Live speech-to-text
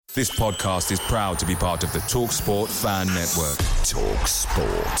This podcast is proud to be part of the TalkSport Fan Network.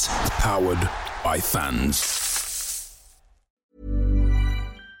 TalkSport. Powered by fans.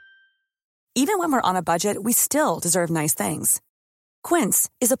 Even when we're on a budget, we still deserve nice things. Quince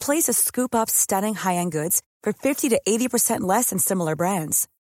is a place to scoop up stunning high-end goods for 50 to 80% less than similar brands.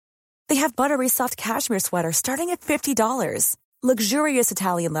 They have buttery soft cashmere sweaters starting at $50, luxurious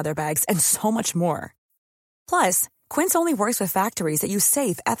Italian leather bags, and so much more. Plus, Quince only works with factories that use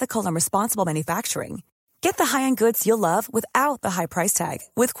safe, ethical, and responsible manufacturing. Get the high-end goods you'll love without the high price tag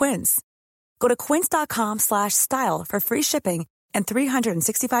with Quince. Go to quince.com/style for free shipping and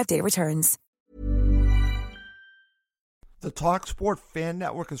 365-day returns. The TalkSport Fan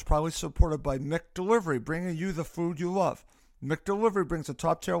Network is proudly supported by McDelivery, bringing you the food you love. McDelivery brings a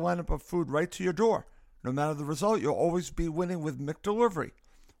top-tier lineup of food right to your door. No matter the result, you'll always be winning with McDelivery.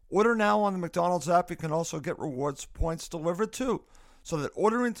 Order now on the McDonald's app. You can also get rewards points delivered too, so that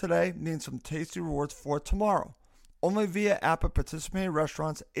ordering today means some tasty rewards for tomorrow. Only via app at participating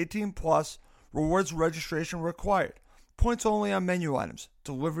restaurants. 18 plus. Rewards registration required. Points only on menu items.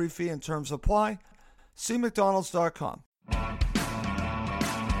 Delivery fee and terms apply. See McDonald's.com.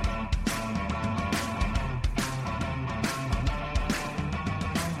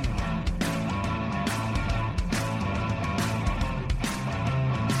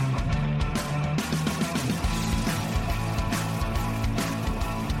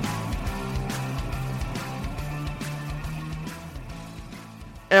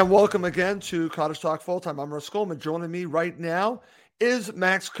 And welcome again to Cottage Talk Full-Time. I'm Russ Coleman. Joining me right now is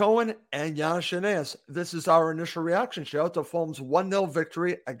Max Cohen and Giannis Shenez. This is our initial reaction show to Fulham's 1-0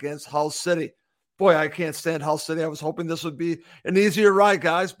 victory against Hull City. Boy, I can't stand Hull City. I was hoping this would be an easier ride,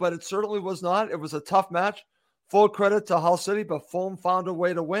 guys, but it certainly was not. It was a tough match. Full credit to Hull City, but Fulham found a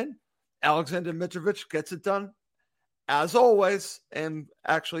way to win. Alexander Mitrovic gets it done, as always, and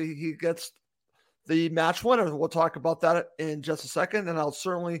actually he gets the match winner. We'll talk about that in just a second, and I'll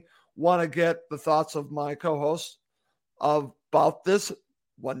certainly want to get the thoughts of my co-host about this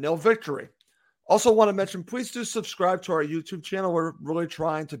 1-0 victory. Also want to mention, please do subscribe to our YouTube channel. We're really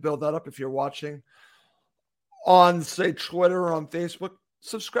trying to build that up. If you're watching on, say, Twitter or on Facebook,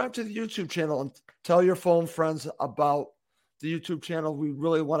 subscribe to the YouTube channel and tell your phone friends about the YouTube channel. We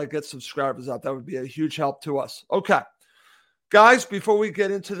really want to get subscribers out. That would be a huge help to us. Okay. Guys, before we get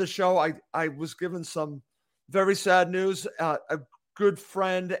into the show, I was given some very sad news. A good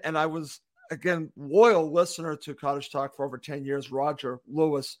friend, and I was, again, loyal listener to Cottage Talk for over 10 years, Roger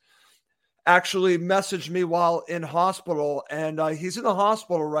Lewis, actually messaged me while in hospital, and he's in the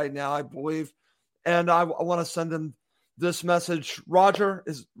hospital right now, I believe, and I want to send him this message. Roger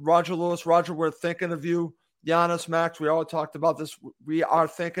Lewis. Roger, we're thinking of you. Giannis, Max, we all talked about this. We are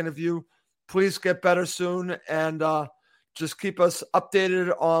thinking of you. Please get better soon, and just keep us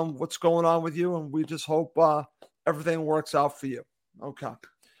updated on what's going on with you, and we just hope everything works out for you. Okay.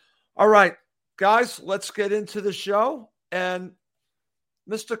 All right, guys, let's get into the show. And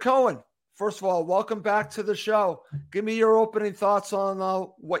Mr. Cohen, first of all, welcome back to the show. Give me your opening thoughts on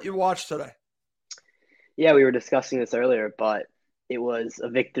what you watched today. Yeah, we were discussing this earlier, but it was a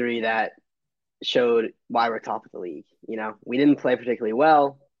victory that showed why we're top of the league. You know, we didn't play particularly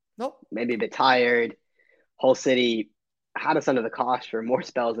well. Nope. Maybe a bit tired. Hull City had us under the cosh for more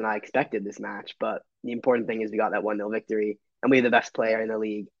spells than I expected this match, but the important thing is we got that 1-0 victory, and we have the best player in the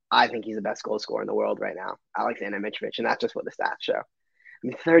league. I think he's the best goal scorer in the world right now, Alexander Mitrovic, and that's just what the stats show. I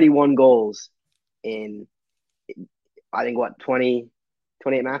mean, 31 goals in, I think, 28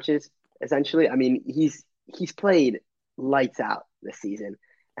 matches, essentially. I mean, he's played lights out this season,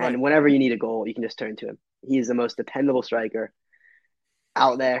 and right. Whenever you need a goal, you can just turn to him. He's the most dependable striker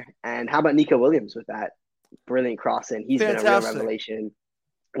out there. And how about Nico Williams with that brilliant cross in? He's Fantastic. Been a real revelation.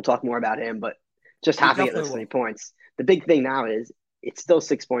 We'll talk more about him, but just happy to get those 3 points. The big thing now is it's still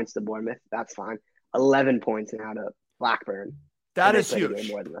 6 points to Bournemouth. That's fine. 11 points now to Blackburn. That is huge.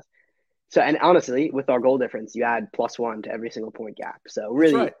 More than us. So, and honestly, with our goal difference, you add +1 to every single point gap. So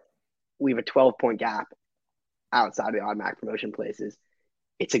really, we have a 12-point gap outside the automatic promotion places.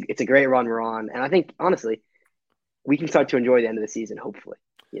 It's a great run we're on, and I think honestly, we can start to enjoy the end of the season. Hopefully,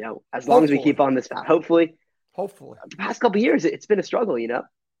 you know, as long as we keep on this path. Hopefully. The past couple of years, it's been a struggle. You know,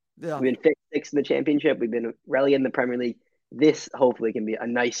 we've been 6th in the Championship. We've been relegated in the Premier League. This hopefully can be a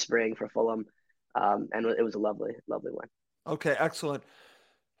nice spring for Fulham, and it was a lovely win. Okay, excellent.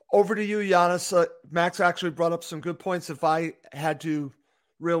 Over to you, Giannis. Max actually brought up some good points. If I had to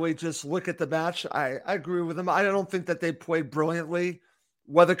really just look at the match, I agree with him. I don't think that they played brilliantly.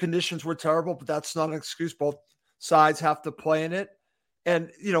 Weather conditions were terrible, but that's not an excuse. Both sides have to play in it.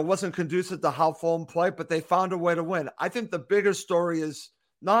 And, you know, it wasn't conducive to how Fulham played, but they found a way to win. I think the bigger story is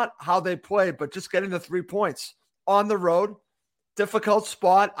not how they played, but just getting the 3 points on the road. Difficult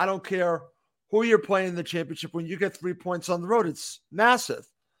spot. I don't care who you're playing in the championship. When you get 3 points on the road, it's massive.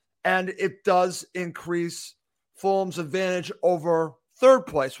 And it does increase Fulham's advantage over third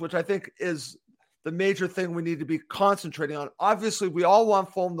place, which I think is the major thing we need to be concentrating on. Obviously, we all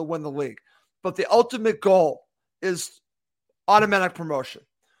want Fulham to win the league, but the ultimate goal is automatic promotion.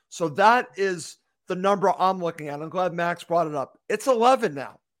 So that is the number I'm looking at. I'm glad Max brought it up. It's 11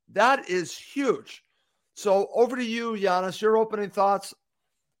 now. That is huge. So over to you, Giannis, your opening thoughts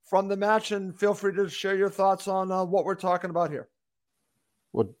from the match, and feel free to share your thoughts on what we're talking about here.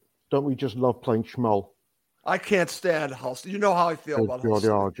 Well, don't we just love playing Schmoll? I can't stand Hull. You know how I feel about Hull. They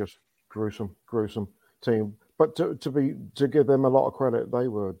are just gruesome team. But to give them a lot of credit, they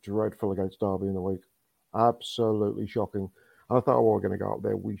were dreadful against Derby in the week. Absolutely shocking. And I thought, oh, we're going to go up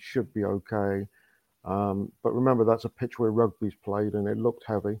there. We should be okay. But remember, that's a pitch where rugby's played, and it looked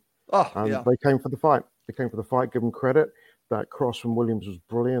heavy. They came for the fight. Give them credit. That cross from Williams was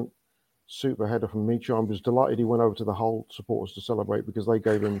brilliant. Super header from Meacham. I was delighted he went over to the Hull supporters to celebrate because they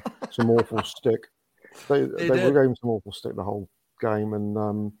gave him some awful stick. They gave him some awful stick the whole game.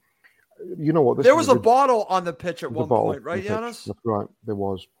 And you know what? There was a bottle on the pitch at one point, right, Giannis? That's right. There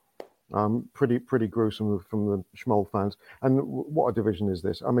was. Pretty gruesome from the Schmoll fans. And what a division is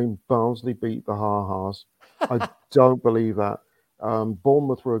this? I mean, Barnsley beat the Ha-Has. I don't believe that.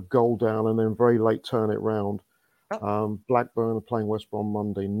 Bournemouth were a goal down and then very late turn it round. Blackburn are playing West Brom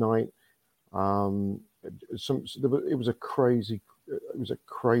Monday night. It was a crazy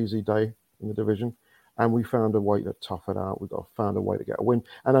day in the division, and we found a way to tough it out. We found a way to get a win.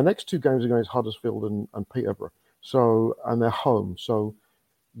 And our next two games are against Huddersfield and Peterborough. And they're home. So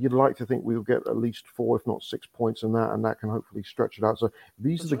you'd like to think we'll get at least 4, if not 6 points in that, and that can hopefully stretch it out. So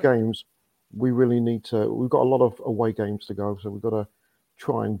these are the games we really need to. We've got a lot of away games to go, so we've got to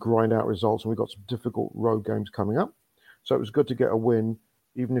try and grind out results, and we've got some difficult road games coming up. So it was good to get a win,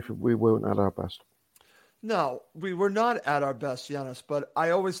 even if we weren't at our best. No, we were not at our best, Giannis, but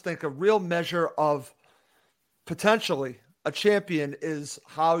I always think a real measure of potentially a champion is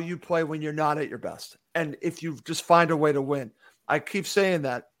how you play when you're not at your best. And if you just find a way to win. I keep saying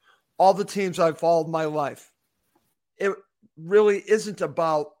that. All the teams I've followed my life, it really isn't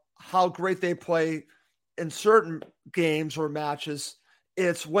about how great they play in certain games or matches.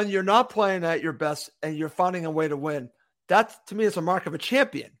 It's when you're not playing at your best and you're finding a way to win. That, to me, is a mark of a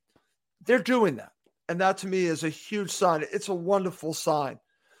champion. They're doing that. And that, to me, is a huge sign. It's a wonderful sign.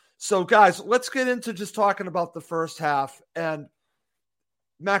 So, guys, let's get into just talking about the first half. And,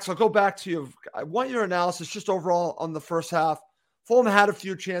 Max, I'll go back to you. I want your analysis just overall on the first half. Fulham had a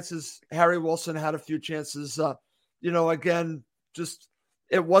few chances. Harry Wilson had a few chances. Again, just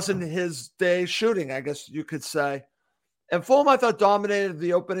it wasn't his day shooting, I guess you could say. And Fulham, I thought, dominated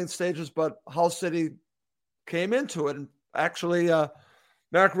the opening stages, but Hull City came into it. And actually,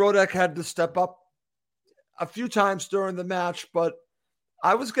 Marek Rodek had to step up a few times during the match, but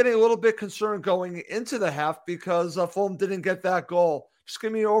I was getting a little bit concerned going into the half because Fulham didn't get that goal. Just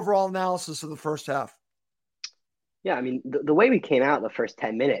give me your overall analysis of the first half. Yeah, I mean, the way we came out the first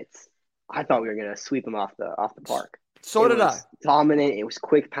 10 minutes, I thought we were going to sweep them off the park. So did I. Dominant. It was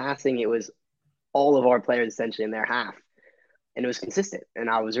quick passing. It was all of our players essentially in their half. And it was consistent. And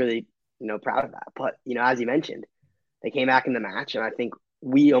I was really, proud of that. But, as you mentioned, they came back in the match. And I think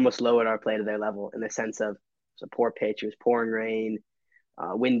we almost lowered our play to their level in the sense of it's a poor pitch. It was pouring rain,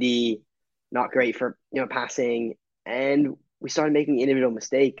 windy, not great for, passing. And we started making individual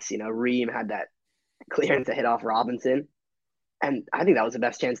mistakes. Ream had that clearance to hit off Robinson. And I think that was the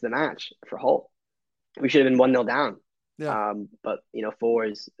best chance of the match for Hull. We should have been 1-0 down. Yeah. But,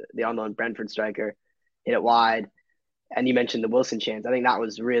 Fours, the unknown Brentford striker, hit it wide. And you mentioned the Wilson chance. I think that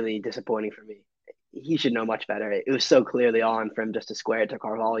was really disappointing for me. He should know much better. It was so clearly on for him just to square it to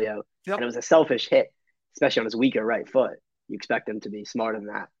Carvalho. Yep. And it was a selfish hit, especially on his weaker right foot. You expect him to be smarter than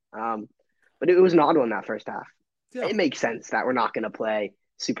that. But it was an odd one that first half. Yeah. It makes sense that we're not going to play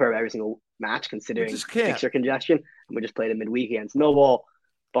superb every single match considering fixture congestion. And we just played a midweek against Millwall.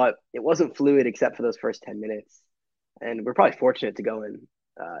 But it wasn't fluid except for those first 10 minutes. And we're probably fortunate to go in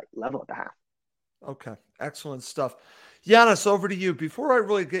level at the half. Okay, excellent stuff. Giannis, over to you. Before I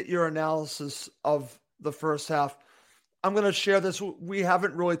really get your analysis of the first half, I'm going to share this. We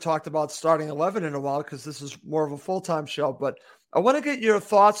haven't really talked about starting 11 in a while because this is more of a full-time show, but I want to get your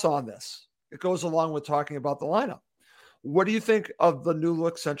thoughts on this. It goes along with talking about the lineup. What do you think of the new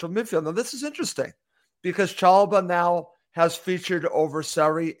look central midfield? Now, this is interesting because Chalobah now has featured over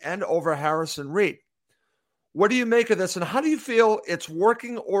Seri and over Harrison Reed. What do you make of this, and how do you feel it's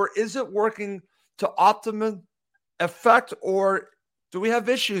working, or is it working to optimum effect, or Do we have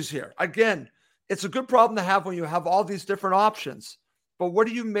issues here? Again, it's a good problem to have when you have all these different options. But what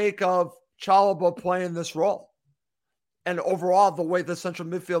do you make of Chalobah playing this role? And overall, the way the central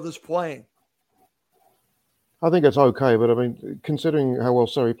midfield is playing? I think it's okay, but I mean, considering how well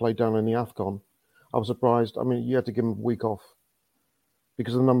Surrey played down in the AFCON, I was surprised. I mean, you had to give him a week off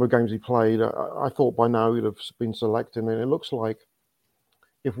because of the number of games he played. I thought by now he'd have been selected, and it looks like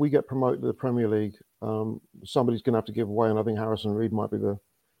if we get promoted to the Premier League, somebody's going to have to give away, and I think Harrison Reed might be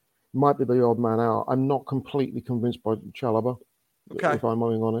the odd man out. I'm not completely convinced by Chalobah, if I'm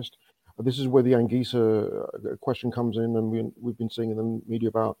being honest. This is where the Anguissa question comes in, and we've been seeing in the media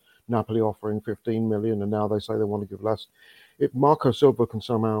about Napoli offering 15 million, and now they say they want to give less. If Marco Silva can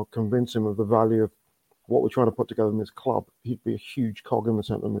somehow convince him of the value of what we're trying to put together in this club, he'd be a huge cog in the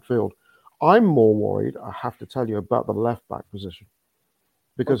centre of midfield. I'm more worried, I have to tell you, about the left-back position.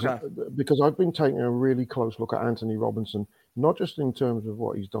 Because I've been taking a really close look at Anthony Robinson, not just in terms of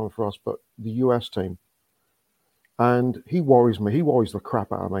what he's done for us, but the US team. And he worries me. He worries the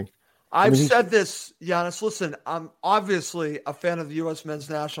crap out of me. I've said this, Giannis. Listen, I'm obviously a fan of the U.S. men's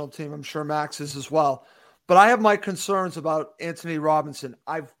national team. I'm sure Max is as well. But I have my concerns about Anthony Robinson.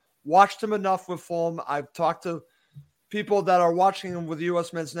 I've watched him enough with Fulham. I've talked to people that are watching him with the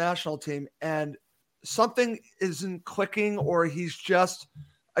U.S. men's national team, and something isn't clicking, or he's just,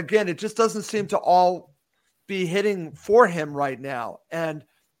 again, it just doesn't seem to all be hitting for him right now. And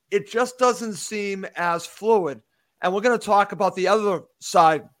it just doesn't seem as fluid. And we're going to talk about the other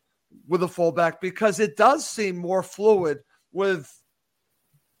side with a fullback, because it does seem more fluid with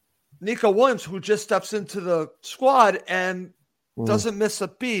Nico Williams, who just steps into the squad and doesn't miss a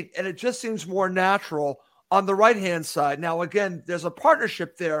beat. And it just seems more natural on the right-hand side. Now, again, there's a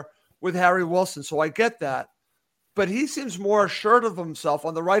partnership there with Harry Wilson, so I get that. But he seems more assured of himself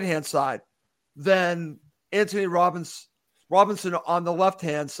on the right-hand side than Anthony Robinson on the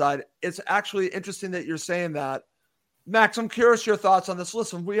left-hand side. It's actually interesting that you're saying that. Max, I'm curious your thoughts on this.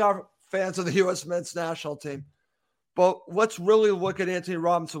 Listen, we are fans of the U.S. men's national team, but let's really look at Anthony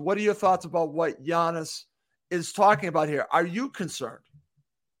Robinson. What are your thoughts about what Giannis is talking about here? Are you concerned?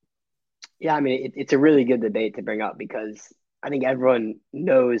 Yeah, I mean, it's a really good debate to bring up, because I think everyone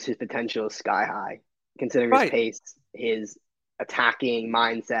knows his potential is sky high, considering his pace, his attacking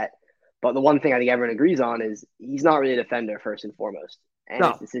mindset. But the one thing I think everyone agrees on is he's not really a defender first and foremost. And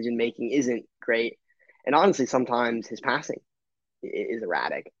his decision-making isn't great. And honestly, sometimes his passing is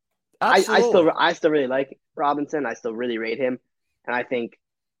erratic. I still really like Robinson. I still really rate him. And I think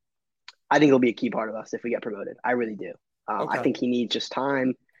he'll be a key part of us if we get promoted. I really do. I think he needs just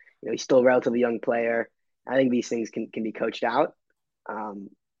time. You know, he's still a relatively young player. I think these things can be coached out.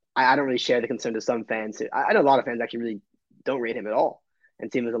 I don't really share the concern to some fans. I know a lot of fans actually really don't rate him at all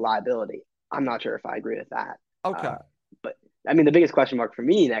and see him as a liability. I'm not sure if I agree with that. But I mean, the biggest question mark for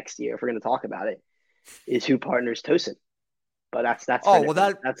me next year, if we're going to talk about it, is who partners Tosin. But that's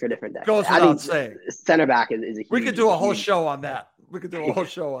for a different day. Goes without saying. Center back is a huge. We could do a whole show on that.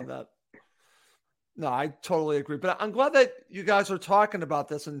 No, I totally agree. But I'm glad that you guys are talking about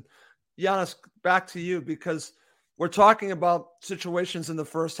this. And Giannis, back to you, because we're talking about situations in the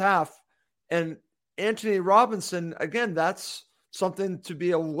first half. And Anthony Robinson, again, that's something to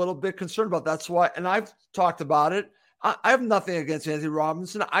be a little bit concerned about. That's why, and I've talked about it. I have nothing against Anthony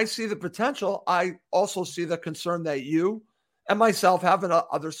Robinson. I see the potential. I also see the concern that you and myself have and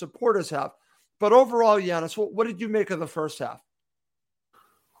other supporters have. But overall, Giannis, what did you make of the first half?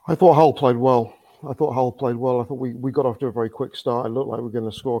 I thought Hull played well. I thought we got off to a very quick start. It looked like we were going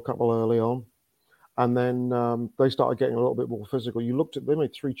to score a couple early on. And then they started getting a little bit more physical. They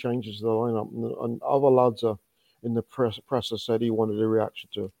made 3 changes to the lineup. And other lads in the presser said he wanted a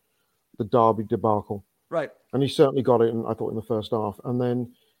reaction to the Derby debacle. Right. And he certainly got it, I thought, in the first half. And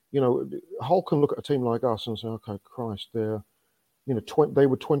then, Hull can look at a team like us and say, okay, Christ, they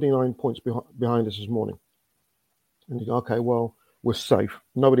were 29 points behind us this morning. And you go, okay, well, we're safe.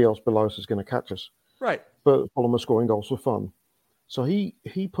 Nobody else below us is going to catch us. Right. But Fulham are scoring goals for fun. So he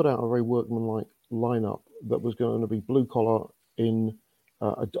put out a very workmanlike lineup that was going to be blue collar on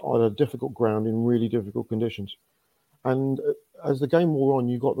a difficult ground in really difficult conditions. And as the game wore on,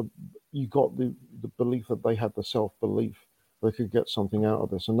 you got the belief that they had the self-belief they could get something out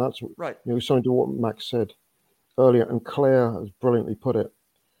of this. And that's right. Something to what Max said earlier. And Claire has brilliantly put it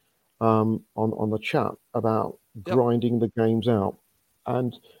on the chat about grinding the games out.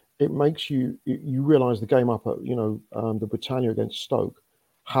 And it makes you realise the game up at, the Britannia against Stoke,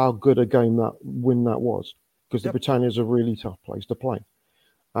 how good a win that was. Because the Britannia is a really tough place to play.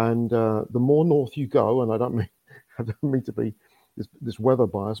 And the more north you go, and I don't mean to be this weather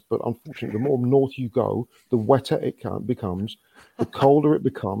bias, but unfortunately, the more north you go, the wetter it becomes, the colder it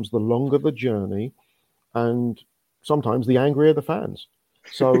becomes, the longer the journey, and sometimes the angrier the fans.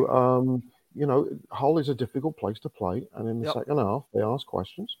 So, Hull is a difficult place to play, and in the second half, they ask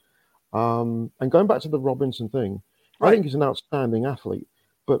questions. And going back to the Robinson thing, I think he's an outstanding athlete.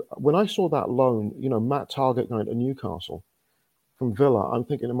 But when I saw that loan, Matt Targett going to Newcastle from Villa, I'm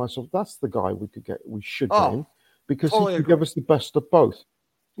thinking to myself, that's the guy we should get in, because he could give us the best of both.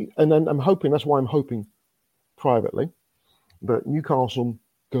 And then that's why I'm hoping privately that Newcastle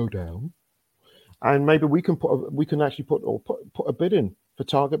go down, and maybe we can put a bid in for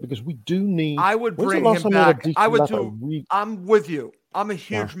Targett, because we do need. I would bring him back. I'm with you. I'm a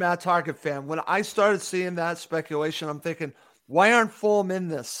huge Matt Targett fan. When I started seeing that speculation, I'm thinking, why aren't Fulham in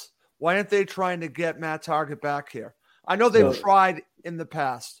this? Why aren't they trying to get Matt Targett back here? I know they've tried in the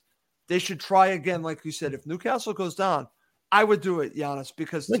past. They should try again, like you said. If Newcastle goes down, I would do it, Giannis,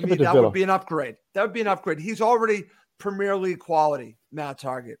 because to me that would be an upgrade. That would be an upgrade. He's already Premier League quality, Matt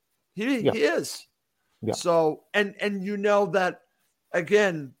Targett. He is. Yeah. So, and that,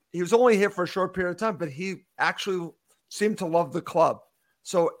 again, he was only here for a short period of time, but he actually seemed to love the club.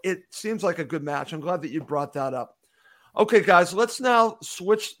 So it seems like a good match. I'm glad that you brought that up. Okay, guys, let's now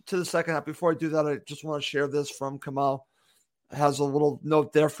switch to the second half. Before I do that, I just want to share this from Kamal. Has a little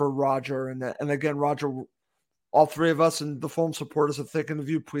note there for Roger. And again, Roger, all three of us and the Fulham supporters are thinking of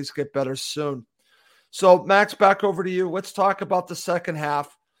you. Please get better soon. So, Max, back over to you. Let's talk about the second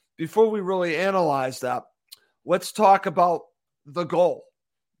half. Before we really analyze that, let's talk about the goal,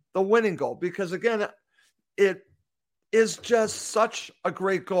 the winning goal, because, again, it is just such a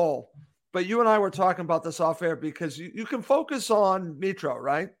great goal. But you and I were talking about this off air, because you can focus on Mitro,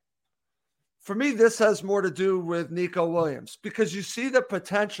 right? For me, this has more to do with Nico Williams, because you see the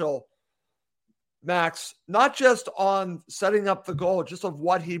potential, Max, not just on setting up the goal, just of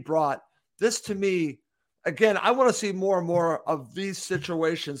what he brought. This, to me, again, I want to see more and more of these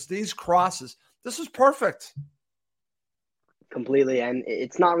situations, these crosses. This is perfect. Completely. And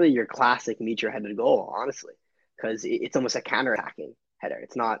it's not really your classic Mitro-headed goal, honestly, because it's almost a counterattacking header.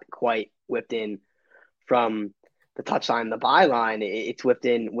 It's not quite whipped in from the touchline, the byline. It's whipped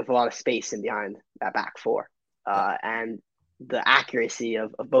in with a lot of space in behind that back four. And the accuracy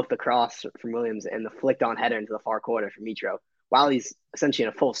of both the cross from Williams and the flicked on header into the far corner from Mitro, while he's essentially in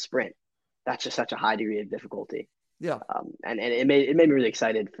a full sprint, that's just such a high degree of difficulty. Yeah. And it made me really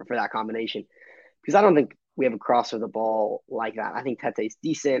excited for that combination, because I don't think we have a cross with the ball like that. I think Tete's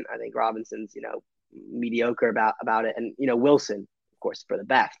decent. I think Robinson's, mediocre about it. And, Wilson, of course, for the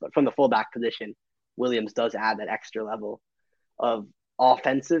best, but from the fullback position, Williams does add that extra level of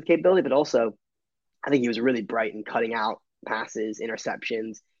offensive capability, but also I think he was really bright in cutting out passes,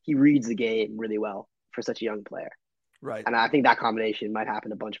 interceptions. He reads the game really well for such a young player. Right. And I think that combination might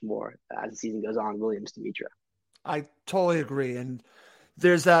happen a bunch more as the season goes on, Williams to Mitro. I totally agree. And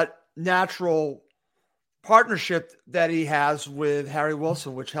there's that natural partnership that he has with Harry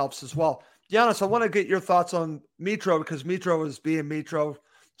Wilson, which helps as well. Giannis, I want to get your thoughts on Mitro, because Mitro is being Mitro,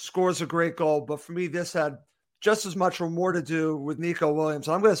 scores a great goal. But for me, this had just as much or more to do with Nico Williams.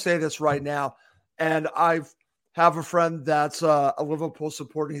 I'm going to say this right now. And I have a friend that's a Liverpool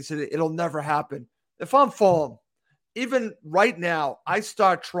supporter. He said, it'll never happen. If I'm Fulham, even right now, I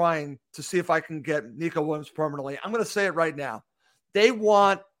start trying to see if I can get Nico Williams permanently. I'm going to say it right now. They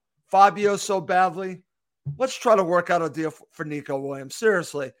want Fabio so badly. Let's try to work out a deal for Nico Williams.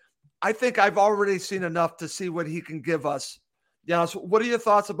 Seriously. I think I've already seen enough to see what he can give us. So what are your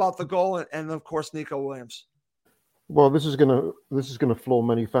thoughts about the goal and of course, Nico Williams? Well, this is gonna floor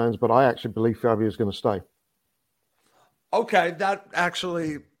many fans, but I actually believe Fabio is going to stay. Okay, that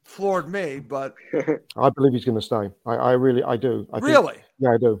actually floored me, but I believe he's going to stay. I do. Really?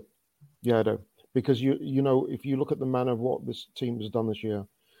 Yeah, I do. Yeah, I do. Because if you look at the manner of what this team has done this year,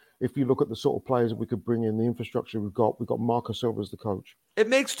 if you look at the sort of players that we could bring in, the infrastructure we've got Marco Silva as the coach. It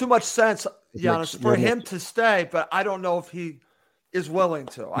makes too much sense, Giannis, for him to stay, but I don't know if he is willing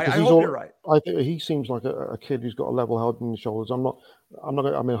to. I hope you're right. I think he seems like a kid who's got a level head on his shoulders.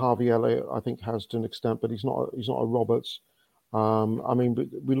 Harvey Elliott, I think, has to an extent, but he's not a Roberts.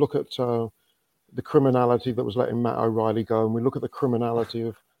 We look at the criminality that was letting Matt O'Reilly go, and we look at the criminality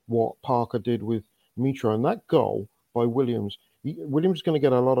of what Parker did with Mitro, and that goal by Williams. Williams is going to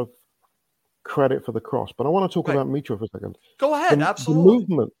get a lot of credit for the cross, but I want to talk about Mitro for a second. Go ahead,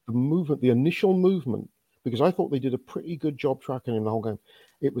 absolutely. The movement, the initial movement, because I thought they did a pretty good job tracking him the whole game.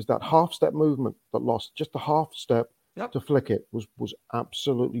 It was that half-step movement that lost just a half step to flick it was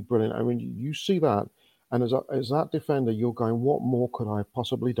absolutely brilliant. I mean, you see that, and as that defender, you're going, what more could I have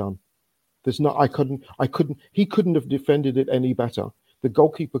possibly done? He couldn't have defended it any better. The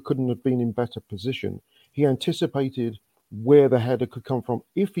goalkeeper couldn't have been in better position. He anticipated where the header could come from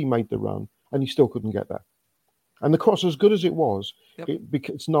if he made the run, and he still couldn't get there. And the cross, as good as it was,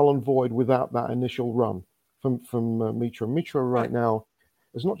 it's null and void without that initial run from Mitro. Mitro right now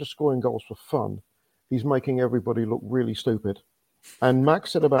is not just scoring goals for fun. He's making everybody look really stupid. And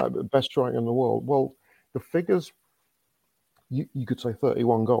Max said about the best striker in the world. Well, the figures, you could say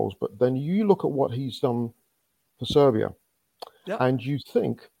 31 goals, but then you look at what he's done for Serbia, and you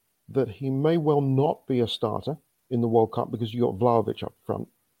think that he may well not be a starter in the World Cup because you got Vlahovic up front,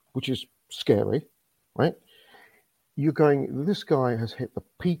 which is scary, right? You're going, this guy has hit the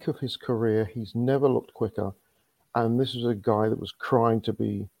peak of his career. He's never looked quicker. And this is a guy that was crying to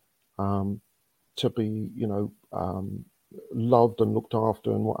be loved and looked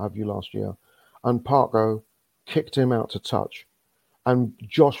after and what have you last year. And Parko kicked him out to touch. And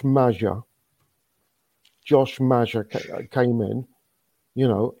Josh Maja came in,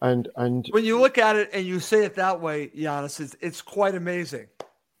 and when you look at it and you say it that way, Giannis, it's quite amazing.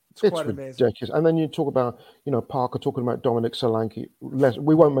 It's quite amazing. Ridiculous. And then you talk about, Parker talking about Dominic Solanke.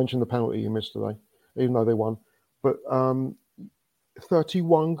 We won't mention the penalty he missed today, even though they won. But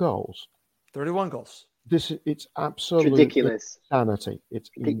 31 goals. 31 goals. It's absolutely ridiculous. Insanity.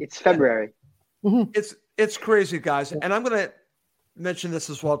 It's February. Mm-hmm. It's crazy, guys. And I'm going to mention this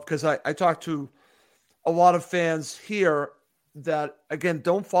as well because I talked to a lot of fans here that, again,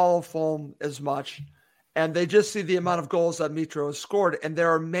 don't follow Fulham as much. And they just see the amount of goals that Mitro has scored, and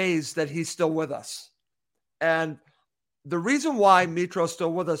they're amazed that he's still with us. And the reason why Mitro is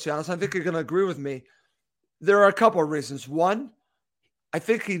still with us, Giannis, I think you're going to agree with me. There are a couple of reasons. One, I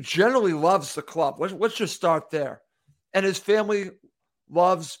think he generally loves the club. Let's just start there. And his family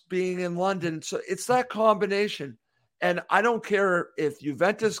loves being in London. So it's that combination. And I don't care if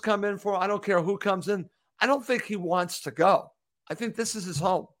Juventus come in for him. I don't care who comes in. I don't think he wants to go. I think this is his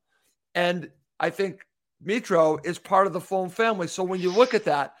home. And I think Mitro is part of the Fulham family. So when you look at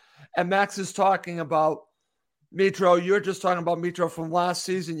that, and Max is talking about Mitro, you're just talking about Mitro from last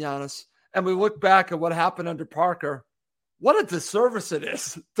season, Giannis, and we look back at what happened under Parker, what a disservice it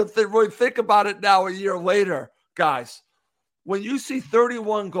is to really think about it now a year later, guys. When you see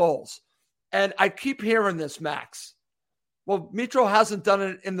 31 goals, and I keep hearing this, Max, well, Mitro hasn't done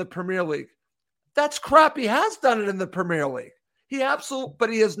it in the Premier League. That's crap. He has done it in the Premier League. But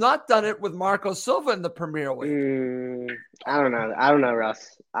he has not done it with Marco Silva in the Premier League. I don't know,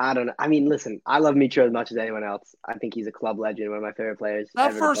 Russ. I don't know. I mean, listen, I love Mitro as much as anyone else. I think he's a club legend, one of my favorite players.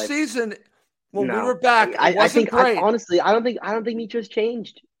 That first season, when we were back, I think great. Honestly, I don't think Mitro's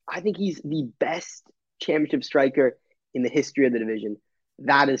changed. I think he's the best championship striker in the history of the division.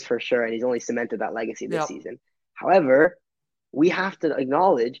 That is for sure, and he's only cemented that legacy this season. However, we have to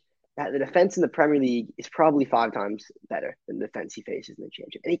acknowledge that the defense in the Premier League is probably 5 times better than the defense he faces in the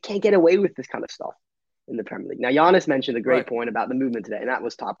Championship. And he can't get away with this kind of stuff in the Premier League. Now, Giannis mentioned a great point about the movement today, and that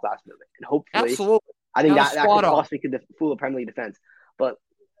was top-class movement. And hopefully, I think that could possibly fool a Premier League defense. But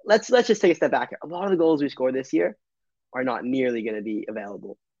let's just take a step back here. A lot of the goals we scored this year are not nearly going to be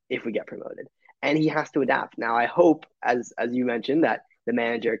available if we get promoted. And he has to adapt. Now, I hope, as you mentioned, that the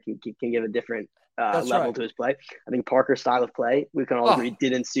manager can give a different level to his play. I think Parker's style of play, we can all agree,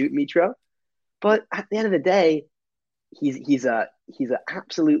 didn't suit Mitro. But at the end of the day, he's a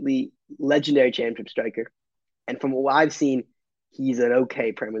absolutely legendary championship striker. And from what I've seen, he's an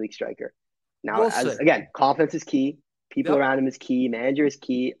okay Premier League striker. Now, again, confidence is key. People around him is key. Manager is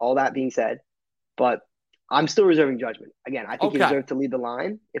key. All that being said, but I'm still reserving judgment. Again, I think he deserves to lead the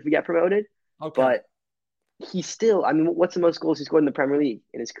line if we get promoted. Okay. But he's still, I mean, what's the most goals he scored in the Premier League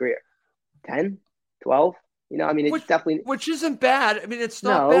in his career? 10? 12? It's definitely... Which isn't bad. I mean, it's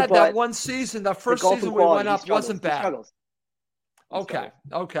not bad. That one season, the first season we went up wasn't bad. Okay.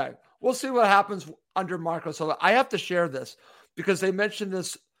 We'll see what happens under Marco Silva. I have to share this because they mentioned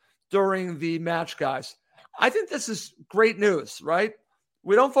this during the match, guys. I think this is great news, right?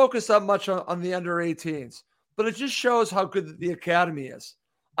 We don't focus that much on the under-18s, but it just shows how good the academy is.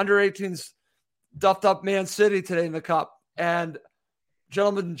 Under-18s duffed up Man City today in the Cup, and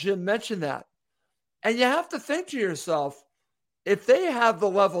gentleman Jim mentioned that. And you have to think to yourself, if they have the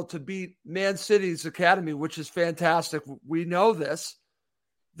level to beat Man City's academy, which is fantastic, we know this,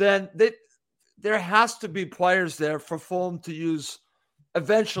 then there has to be players there for Fulham to use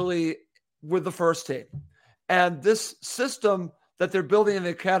eventually with the first team. And this system that they're building in the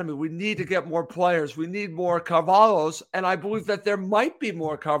academy, we need to get more players. We need more Carvalhos, and I believe that there might be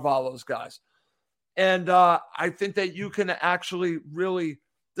more Carvalhos, guys. And I think that you can actually really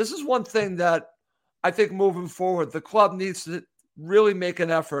 – this is one thing that I think moving forward, the club needs to really make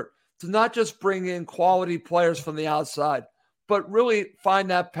an effort to not just bring in quality players from the outside, but really find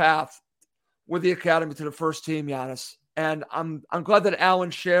that path with the academy to the first team, Giannis. And I'm glad that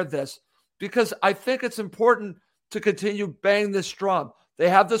Alan shared this, because I think it's important to continue banging this drum. They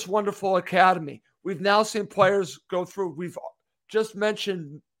have this wonderful academy. We've now seen players go through. We've just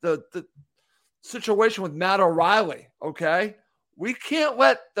mentioned the situation with Matt O'Reilly, okay? We can't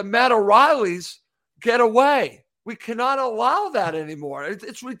let the Matt O'Reillys get away. We cannot allow that anymore.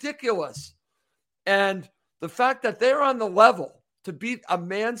 It's ridiculous. And the fact that they're on the level to beat a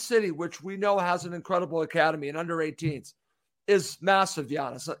Man City, which we know has an incredible academy in under 18s, is massive,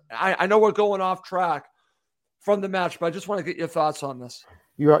 Giannis. I know we're going off track from the match, but I just want to get your thoughts on this.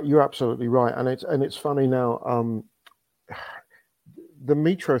 You're absolutely right, and it's funny now. The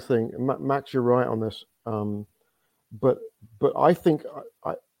Mitro thing, Max, you're right on this. But I think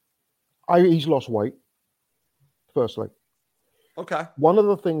he's lost weight. Firstly, okay. One of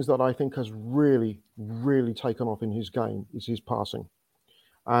the things that I think has really, really taken off in his game is his passing,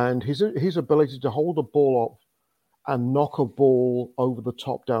 and his ability to hold a ball up and knock a ball over the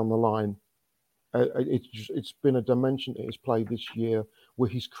top down the line. It's been a dimension in his play this year where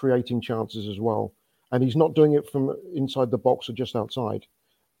he's creating chances as well, and he's not doing it from inside the box or just outside.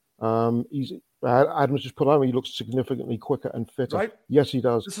 Adam's just put on, he looks significantly quicker and fitter. Right? Yes, he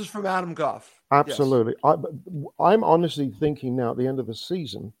does. This is from Adam Goff. Absolutely. Yes. I'm honestly thinking now at the end of the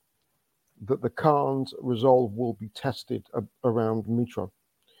season that the Khans' resolve will be tested around Mitro,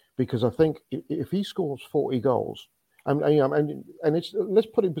 because I think if he scores 40 goals, and it's, let's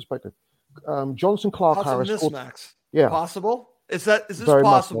put it in perspective. Johnson Clark Harris. Max? Yeah. Possible? Is this very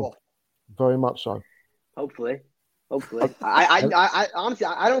possible? Very much so. Hopefully. I honestly,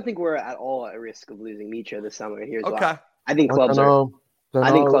 I don't think we're at all at risk of losing Mitro this summer. Here's why. I think clubs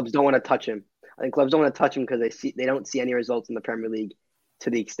clubs don't want to touch him. I think clubs don't want to touch him because they don't see any results in the Premier League to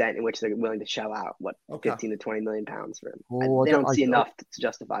the extent in which they're willing to shell out 15 to 20 million pounds for him. They don't see enough to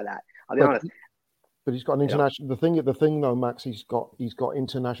justify that. I'll be honest. But he's got an international. The thing though, Max, he's got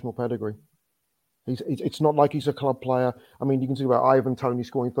international pedigree. It's not like he's a club player. I mean, you can see about Ivan Toney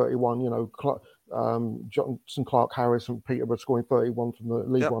scoring 31. Johnson Clark Harris and Peterborough scoring 31 from the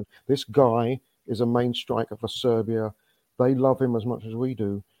League One. This guy is a main striker for Serbia. They love him as much as we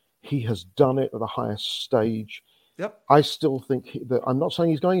do. He has done it at the highest stage. Yep. I still think that I'm not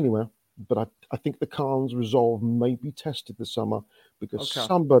saying he's going anywhere, but I think the Khans' resolve may be tested this summer because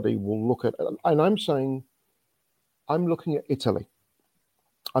somebody will look at, and I'm looking at Italy.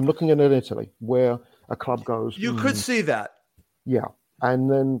 I'm looking at Italy where a club goes. You could see that. Yeah.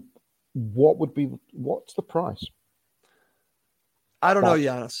 And then what's the price? I don't know,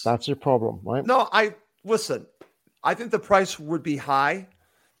 Giannis. That's your problem, right? No, listen, I think the price would be high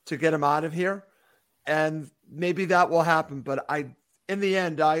to get him out of here. And maybe that will happen. But in the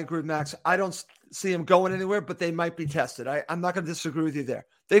end, I agree with Max. I don't see him going anywhere, but they might be tested. I'm not going to disagree with you there.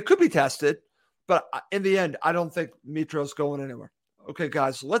 They could be tested, but in the end, I don't think Mitro's going anywhere. Okay,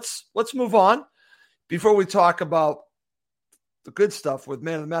 guys, let's move on. Before we talk about the good stuff with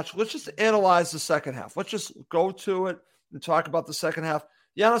man of the match, let's just analyze the second half. Let's just go to it and talk about the second half.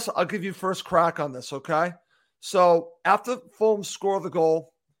 Giannis, I'll give you first crack on this, okay? So after Fulham scored the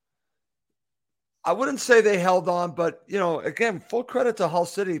goal, I wouldn't say they held on, but, again, full credit to Hull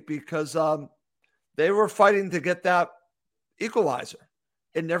City because they were fighting to get that equalizer.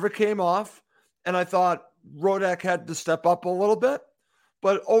 It never came off, and I thought Rodek had to step up a little bit.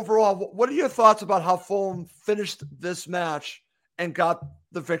 But overall, what are your thoughts about how Fulham finished this match and got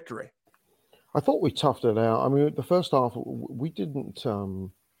the victory? I thought we toughed it out. I mean, the first half, we didn't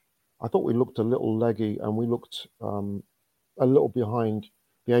I thought we looked a little leggy and we looked a little behind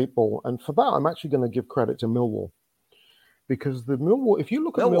the eight ball. And for that, I'm actually going to give credit to Millwall. Because the Millwall, if you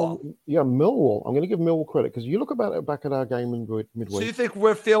look at Millwall, I'm going to give Millwall credit because you look back at our game in midweek. So you think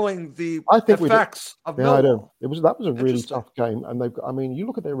we're feeling the effects of Millwall? I do. That was a really tough game, and you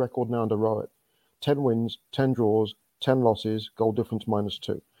look at their record now under Rowett: 10 wins, 10 draws, 10 losses, goal difference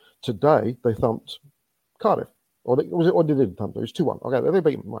 -2. Today they thumped Cardiff, or they didn't thump. It was 2-1. Okay, they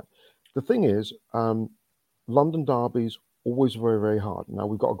beat them. Right. The thing is, London derbies always very, very hard. Now,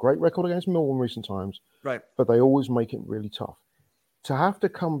 we've got a great record against Millwall in recent times, right? But they always make it really tough. To have to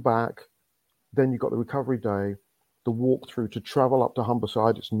come back, then you've got the recovery day, the walk through to travel up to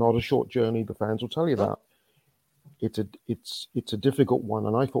Humberside. It's not a short journey. The fans will tell you that. It's a difficult one.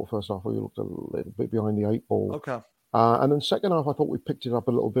 And I thought first half we looked a little bit behind the eight ball. Okay. And then second half, I thought we picked it up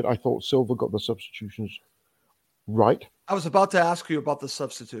a little bit. I thought Silva got the substitutions right. I was about to ask you about the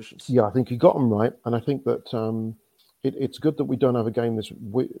substitutions. Yeah, I think he got them right. And I think that it's good that we don't have a game this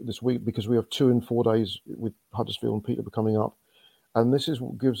week because we have 2 in 4 days with Huddersfield and Peterborough coming up. And this is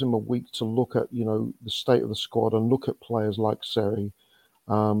what gives him a week to look at, the state of the squad and look at players like Seri,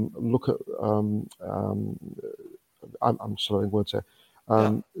 look at, I'm slowing words here.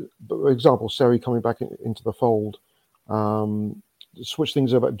 But for example, Seri coming back into the fold, switch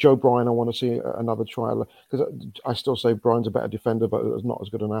things over. Joe Bryan, I want to see another trial, because I still say Bryan's a better defender, but not as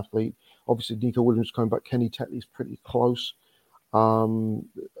good an athlete. Obviously, Nico Williams coming back. Kenny Tetley's pretty close.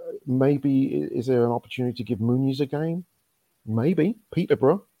 Maybe is there an opportunity to give Muniz a game? Maybe.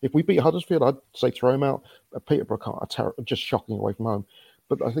 Peterborough. If we beat Huddersfield, I'd say throw him out. Peterborough just shocking away from home.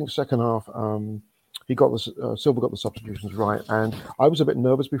 But I think second half, Silva got the substitutions right. And I was a bit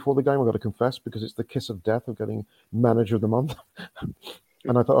nervous before the game, I've got to confess, because it's the kiss of death of getting manager of the month.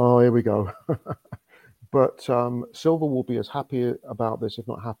 And I thought, oh, here we go. But Silva will be as happy about this, if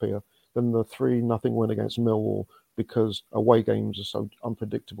not happier, than the 3-0 win against Millwall, because away games are so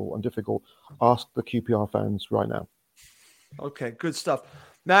unpredictable and difficult. Ask the QPR fans right now. Okay, good stuff.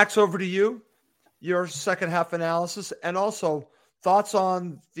 Max, over to you. Your second half analysis and also thoughts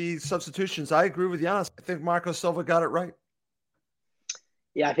on the substitutions. I agree with Giannis. I think Marco Silva got it right.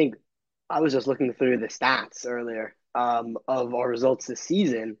 Yeah, I think I was just looking through the stats earlier of our results this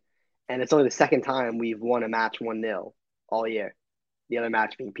season, and it's only the second time we've won a match 1-0 all year. The other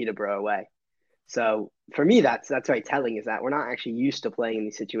match being Peterborough away. So for me, that's very telling, is that we're not actually used to playing in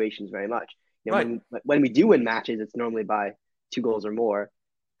these situations very much. Right. When we do win matches, it's normally by 2 goals or more.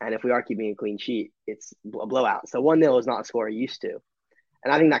 And if we are keeping a clean sheet, it's a blowout. So 1-0 is not a score we're used to.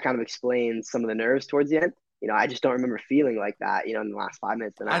 And I think that kind of explains some of the nerves towards the end. I just don't remember feeling like that, in the last 5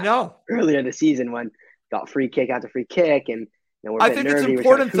 minutes. I know. Earlier this season when got free kick after free kick. And we're a bit nervy. It's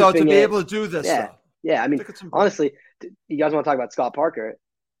important, though, to be able to do this. Yeah. I mean, honestly, you guys want to talk about Scott Parker?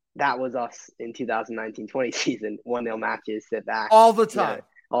 That was us in 2019-20 season, 1-0 matches, sit back. All the time.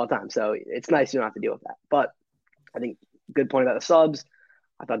 All the time. So it's nice you don't have to deal with that. But I think good point about the subs.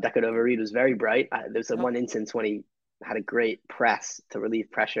 I thought Decordova Reid was very bright. There's one instance when he had a great press to relieve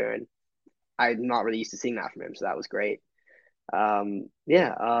pressure, and I'm not really used to seeing that from him, so that was great. Definitely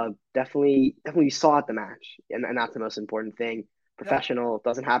we saw at the match, and that's the most important thing. Professional,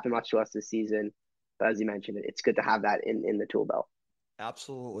 doesn't happen much to us this season, but as you mentioned, it's good to have that in the tool belt.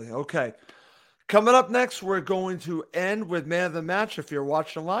 Absolutely. Okay. Coming up next, we're going to end with man of the match. If you're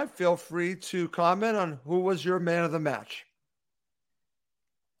watching live, feel free to comment on who was your man of the match.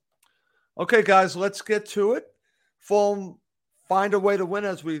 Okay, guys, let's get to it. Fulham find a way to win,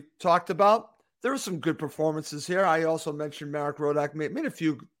 as we talked about. There were some good performances here. I also mentioned Marek Rodak made a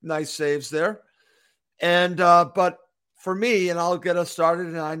few nice saves there. And but for me, and I'll get us started,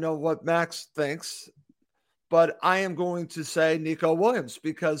 and I know what Max thinks, but I am going to say Nico Williams,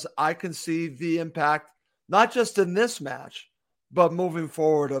 because I can see the impact, not just in this match, but moving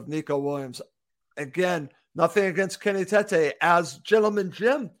forward of Nico Williams. Again, nothing against Kenny Tete. As Gentleman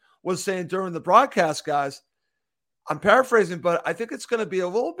Jim was saying during the broadcast, guys, I'm paraphrasing, but I think it's going to be a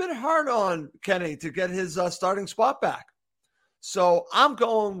little bit hard on Kenny to get his starting spot back. So I'm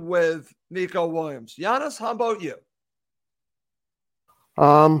going with Nico Williams. Giannis, how about you?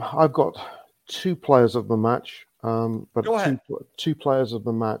 I've got 2 players of the match, but Go ahead. two players of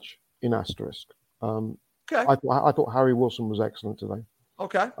the match in asterisk. Okay. I thought Harry Wilson was excellent today.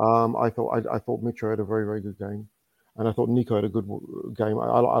 Okay. I thought Mitro had a very, very good game, and I thought Nico had a good game.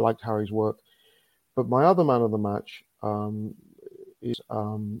 I liked Harry's work, but my other man of the match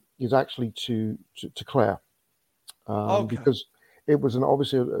is actually to Claire, because it was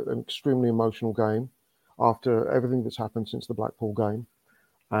obviously an extremely emotional game after everything that's happened since the Blackpool game.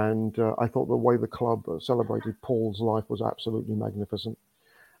 And I thought the way the club celebrated Paul's life was absolutely magnificent.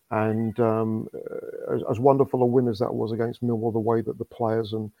 And as wonderful a win as that was against Millwall, the way that the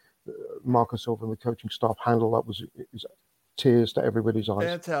players and Marco Silva and the coaching staff handled that was tears to everybody's eyes.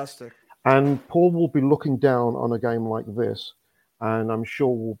 Fantastic. And Paul will be looking down on a game like this, and I'm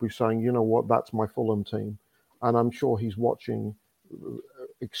sure we'll be saying, you know what, that's my Fulham team. And I'm sure he's watching,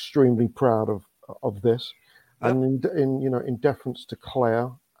 extremely proud of this. Yep. And in deference to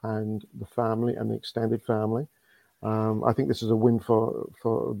Claire and the family and the extended family, I think this is a win for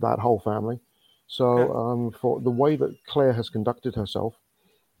that whole family. So for the way that Claire has conducted herself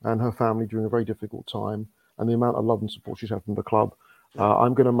and her family during a very difficult time, and the amount of love and support she's had from the club, I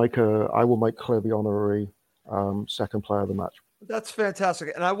will make Claire the honorary second player of the match. That's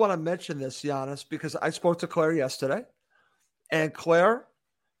fantastic. And I want to mention this, Giannis, because I spoke to Claire yesterday, and Claire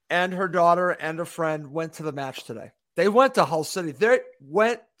and her daughter and a friend went to the match today. They went to Hull City. They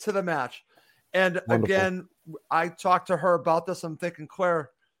went to the match. And wonderful. Again, I talked to her about this. I'm thinking, Claire,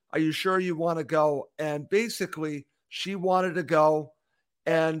 are you sure you want to go? And basically, she wanted to go.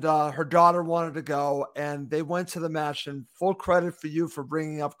 and her daughter wanted to go, and they went to the match. And full credit for you for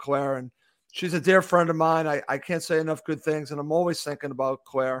bringing up Claire. And she's a dear friend of mine. I can't say enough good things, and I'm always thinking about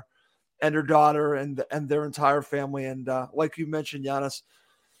Claire and her daughter and their entire family. And like you mentioned, Giannis,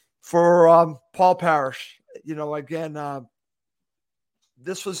 for Paul Parrish, again,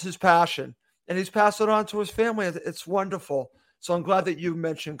 this was his passion, and he's passed it on to his family. It's wonderful. So I'm glad that you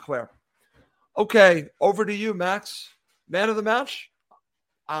mentioned Claire. Okay, over to you, Max. Man of the match?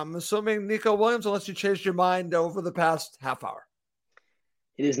 I'm assuming Nico Williams, unless you changed your mind over the past half hour.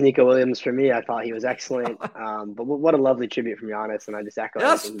 It is Nico Williams for me. I thought he was excellent. But what a lovely tribute from Giannis, and I just echo.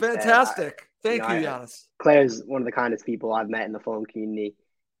 Yes, fantastic. Thank you, Giannis. Claire's one of the kindest people I've met in the Fulham community,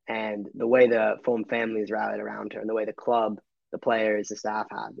 and the way the Fulham family is rallied around her, and the way the club, the players, the staff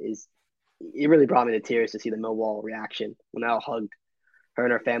it really brought me to tears to see the Millwall reaction when they all hugged her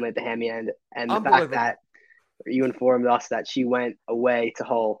and her family at the Hammy end, and the fact that you informed us that she went away to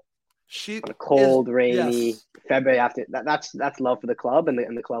Hull on a cold, rainy February after. That's love for the club,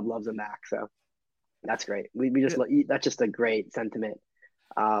 and the club loves them back. So that's great. We just that's just a great sentiment.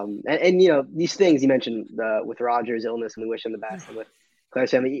 And these things you mentioned with Roger's illness, and we wish him the best. And with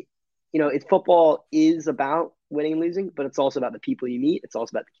Claire's family, it's football is about winning and losing, but it's also about the people you meet. It's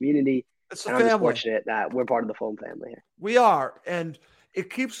also about the community. It's a family. I'm just fortunate that we're part of the Fulham family here. We are, and it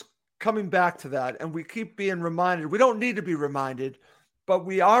keeps coming back to that, and we keep being reminded. We don't need to be reminded, but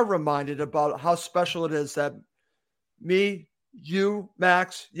we are reminded about how special it is that me, you,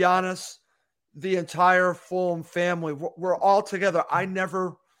 Max, Giannis, the entire Fulham family, we're all together. I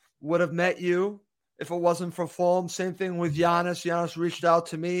never would have met you if it wasn't for Fulham. Same thing with Giannis. Giannis reached out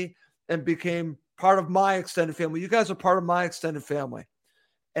to me and became part of my extended family. You guys are part of my extended family,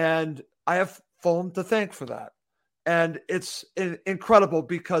 and I have Fulham to thank for that. And it's incredible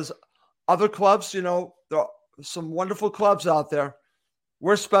because other clubs, there are some wonderful clubs out there.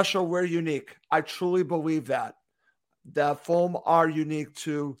 We're special. We're unique. I truly believe that Fulham are unique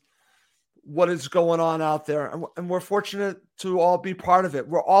to what is going on out there. And we're fortunate to all be part of it.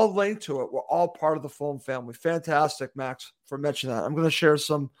 We're all linked to it. We're all part of the Fulham family. Fantastic, Max, for mentioning that. I'm going to share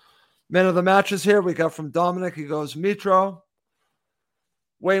some men of the matches here. We got from Dominic. He goes, Mitro.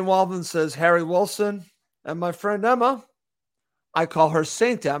 Wayne Waldman says, Harry Wilson. And my friend Emma, I call her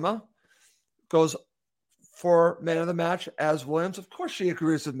Saint Emma, goes for man of the match as Williams. Of course, she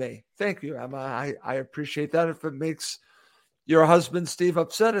agrees with me. Thank you, Emma. I appreciate that. If it makes your husband, Steve,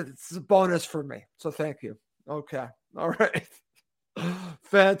 upset, it's a bonus for me. So thank you. Okay. All right.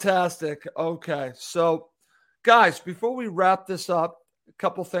 Fantastic. Okay. So, guys, before we wrap this up, a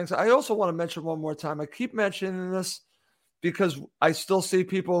couple things. I also want to mention one more time. I keep mentioning this because I still see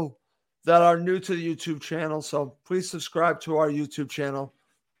people that are new to the YouTube channel. So please subscribe to our YouTube channel.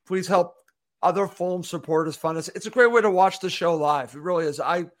 Please help other Fulham supporters find us. It's a great way to watch the show live. It really is.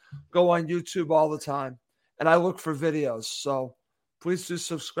 I go on YouTube all the time and I look for videos. So please do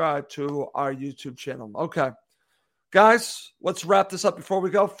subscribe to our YouTube channel. Okay. Guys, let's wrap this up before we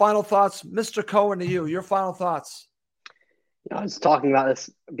go. Final thoughts. Mr. Cohen, to you. Your final thoughts. I was talking about this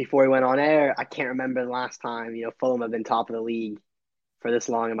before we went on air. I can't remember the last time, Fulham have been top of the league for this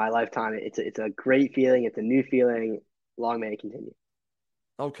long in my lifetime. It's a great feeling. It's a new feeling. Long may it continue.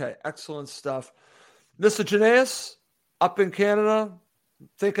 Okay, excellent stuff. Mr. Janaeus, up in Canada,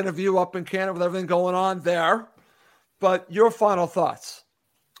 thinking of you up in Canada with everything going on there. But your final thoughts.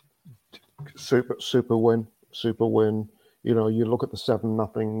 Super win. You look at the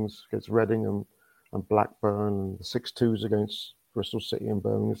 7-0 against Reading and Blackburn and the 6-2s against Bristol City and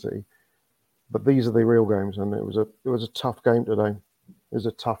Birmingham City. But these are the real games, and it was a tough game today. It was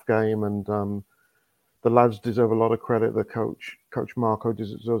a tough game, and the lads deserve a lot of credit. The coach Marco,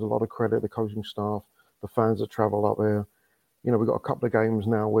 deserves a lot of credit. The coaching staff, the fans that travel up there. We've got a couple of games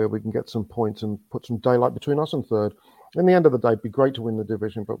now where we can get some points and put some daylight between us and third. In the end of the day, it'd be great to win the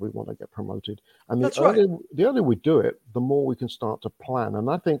division, but we want to get promoted. And the earlier we do it, the more we can start to plan. And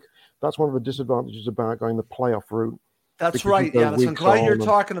I think that's one of the disadvantages about going the playoff route. That's right, Giannis. I'm glad you're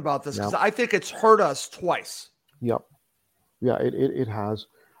talking about this because I think it's hurt us twice. Yep. Yeah, it has.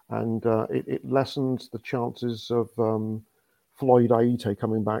 And it lessens the chances of Floyd Aite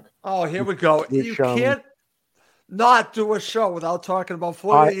coming back. Oh, here we go. You can't not do a show without talking about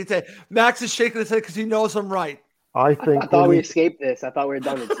Floyd Aite. Max is shaking his head because he knows I'm right. I thought we escaped this. I thought we were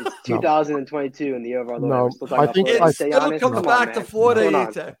done. It's 2022 in the year of our Lord. It still comes back to Floyd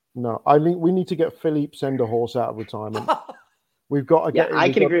Aite. No, I think we need to get Philippe Senderhorst out of retirement. We've got to get.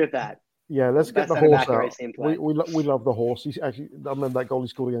 I can agree with that. Yeah, let's get the horse out. We love the horse. He's actually, I remember that goal he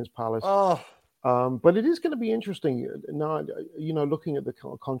scored against Palace. Oh. But it is going to be interesting now. Looking at the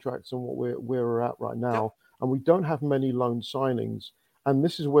contracts and where we're at right now, and we don't have many loan signings. And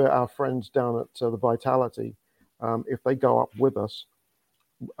this is where our friends down at the Vitality, if they go up with us,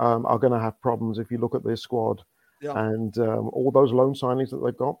 are going to have problems if you look at their squad and all those loan signings that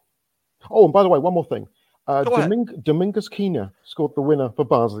they've got. Oh, and by the way, one more thing. Dominguez Quina scored the winner for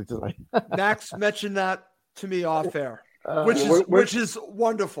Barnsley today. Max mentioned that to me off air, which is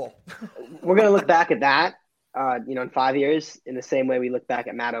wonderful. We're going to look back at that, in 5 years in the same way we look back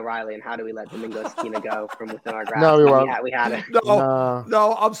at Matt O'Reilly and how do we let Dominguez Quina go from within our grasp. No, we won't. We had it.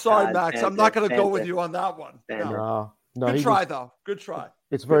 No, I'm sorry, Max. I'm not going to go with you on that one. No, Good try, though. Good try.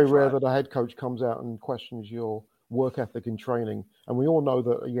 It's very rare that a head coach comes out and questions your work ethic in training. And we all know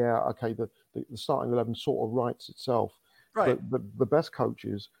that, the starting 11 sort of writes itself. Right. But the best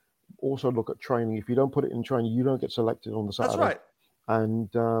coaches also look at training. If you don't put it in training, you don't get selected on the Saturday. That's right. And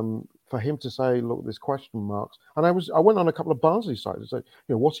for him to say, look, there's question marks. And I went on a couple of Barnsley sites and said,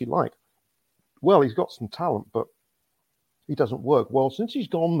 what's he like? Well, he's got some talent, but he doesn't work. Well, since he's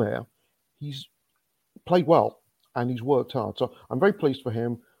gone there, he's played well and he's worked hard. So I'm very pleased for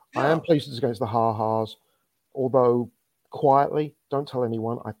him. Yeah. I am pleased it's against the Ha-Has, although quietly, don't tell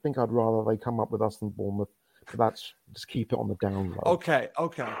anyone. I think I'd rather they come up with us than Bournemouth. But just keep it on the down low. Okay.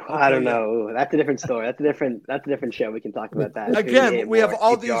 I don't know. That's a different story. That's a different show. We can talk about that. Again, we have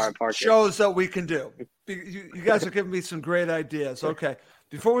all these shows that we can do. You guys are giving me some great ideas. Okay.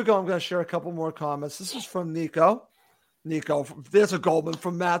 Before we go, I'm going to share a couple more comments. This is from Nico. There's a Goldman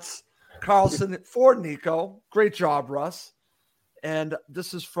from Matt's Carlson for Nico. Great job, Russ. And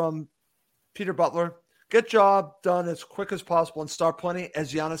this is from Peter Butler. Get job done as quick as possible and start plenty.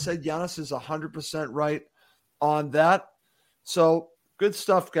 As Giannis said, Giannis is 100% right on that. So good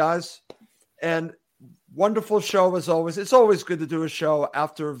stuff, guys. And wonderful show as always. It's always good to do a show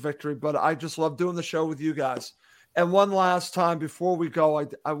after a victory, but I just love doing the show with you guys. And one last time before we go,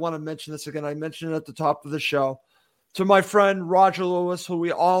 I want to mention this again. I mentioned it at the top of the show. To my friend Roger Lewis, who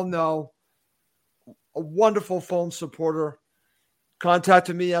we all know, a wonderful phone supporter,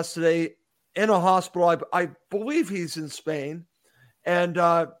 contacted me yesterday in a hospital. I believe he's in Spain. And,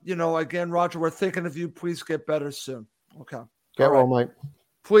 again, Roger, we're thinking of you. Please get better soon. Okay. Get well, mate.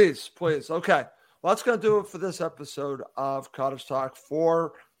 Please. Okay. Well, that's going to do it for this episode of Cottage Talk.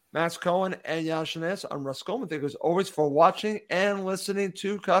 For Max Cohen and Jan Shanez, I'm Russ Coleman. Thank you as always for watching and listening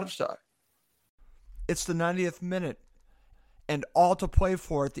to Cottage Talk. It's the 90th minute and all to play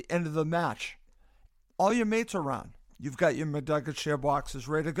for at the end of the match. All your mates are around. You've got your McNugget share boxes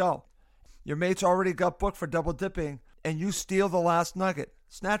ready to go. Your mates already got booked for double dipping, and you steal the last nugget,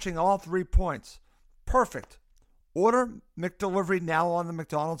 snatching all 3 points. Perfect. Order McDelivery now on the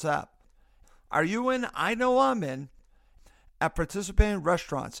McDonald's app. Are you in? I know I'm in. At participating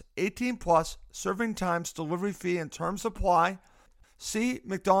restaurants, 18 plus, serving times, delivery fee, and terms apply. See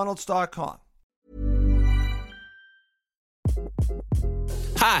McDonald's.com.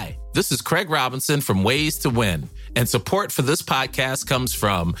 Hi, this is Craig Robinson from Ways to Win, and support for this podcast comes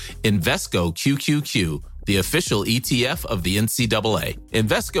from Invesco QQQ, the official ETF of the NCAA.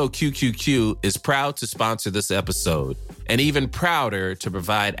 Invesco QQQ is proud to sponsor this episode, and even prouder to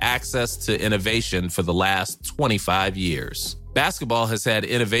provide access to innovation for the last 25 years. Basketball has had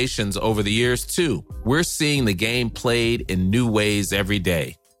innovations over the years, too. We're seeing the game played in new ways every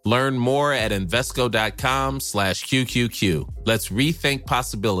day. Learn more at Invesco.com/QQQ. Let's rethink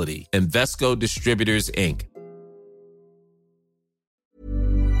possibility. Invesco Distributors, Inc.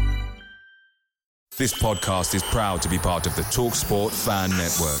 This podcast is proud to be part of the TalkSport Fan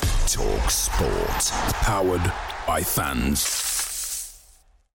Network. TalkSport. Powered by fans.